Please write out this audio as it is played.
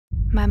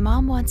My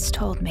mom once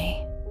told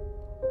me,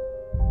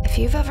 if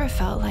you've ever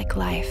felt like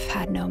life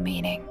had no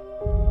meaning,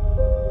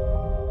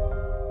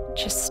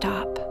 just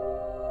stop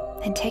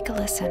and take a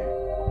listen.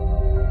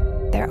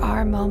 There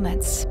are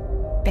moments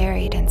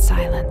buried in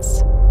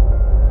silence.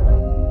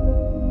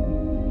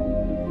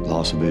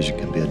 Loss of vision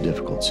can be a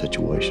difficult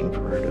situation for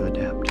her to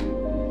adapt.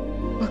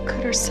 Well,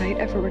 could her sight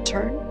ever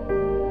return?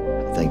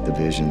 I think the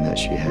vision that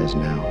she has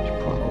now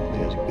is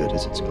probably as good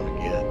as it's going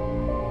to get.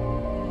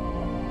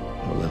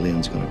 You know,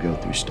 Lillian's going to go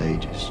through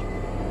stages.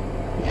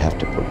 You have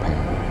to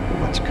prepare for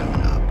what's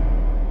coming up.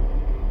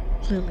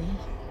 Lily,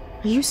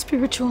 are you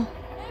spiritual?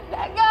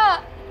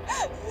 Becca!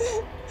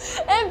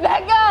 And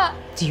Becca!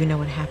 Do you know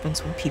what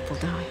happens when people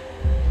die?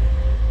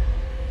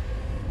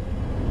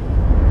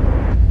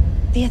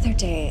 The other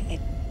day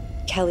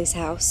at Kelly's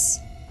house,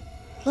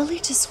 Lily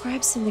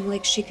described something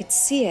like she could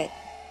see it.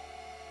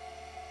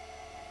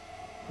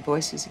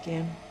 Voices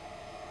again.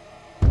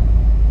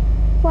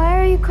 Why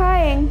are you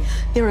crying?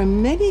 There are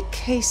many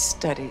case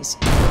studies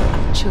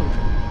of children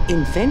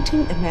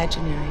inventing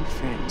imaginary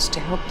friends to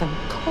help them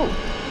cope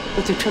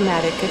with a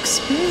traumatic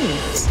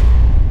experience.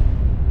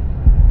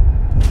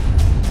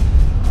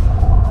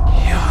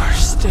 You're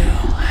still.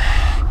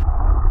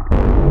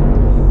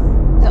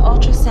 The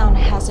ultrasound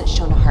hasn't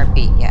shown a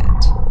heartbeat yet.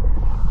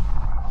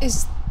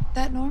 Is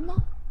that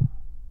normal?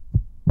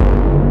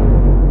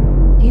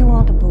 Do you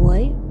want a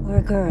boy or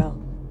a girl?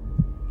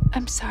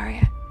 I'm sorry,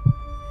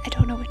 I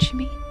don't know what you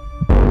mean.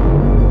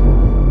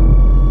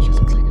 You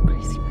look like a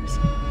crazy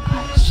person.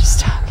 I was just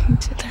talking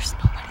to... There's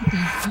nobody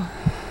there.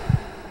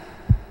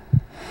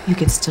 You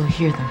can still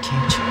hear them,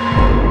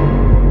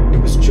 can't you?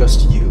 It was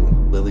just you,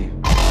 Lily.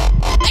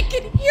 I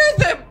can hear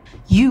them!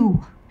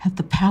 You have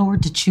the power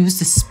to choose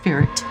the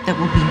spirit that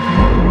will be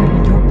born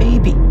in your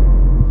baby.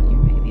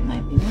 Your baby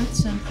might be worth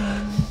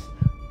something.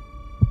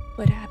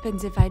 What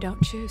happens if I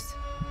don't choose?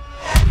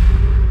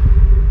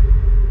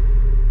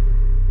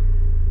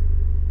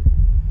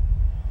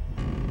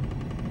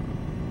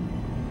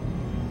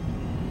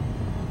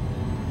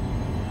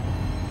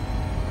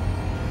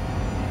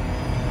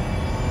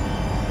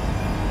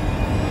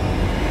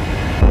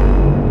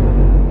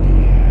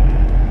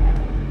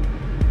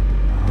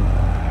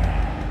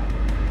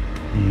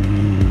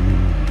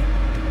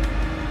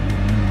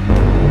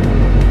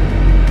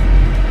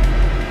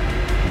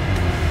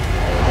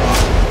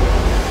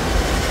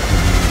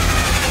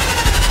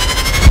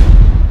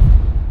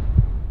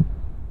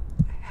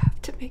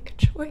 To make a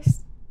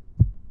choice.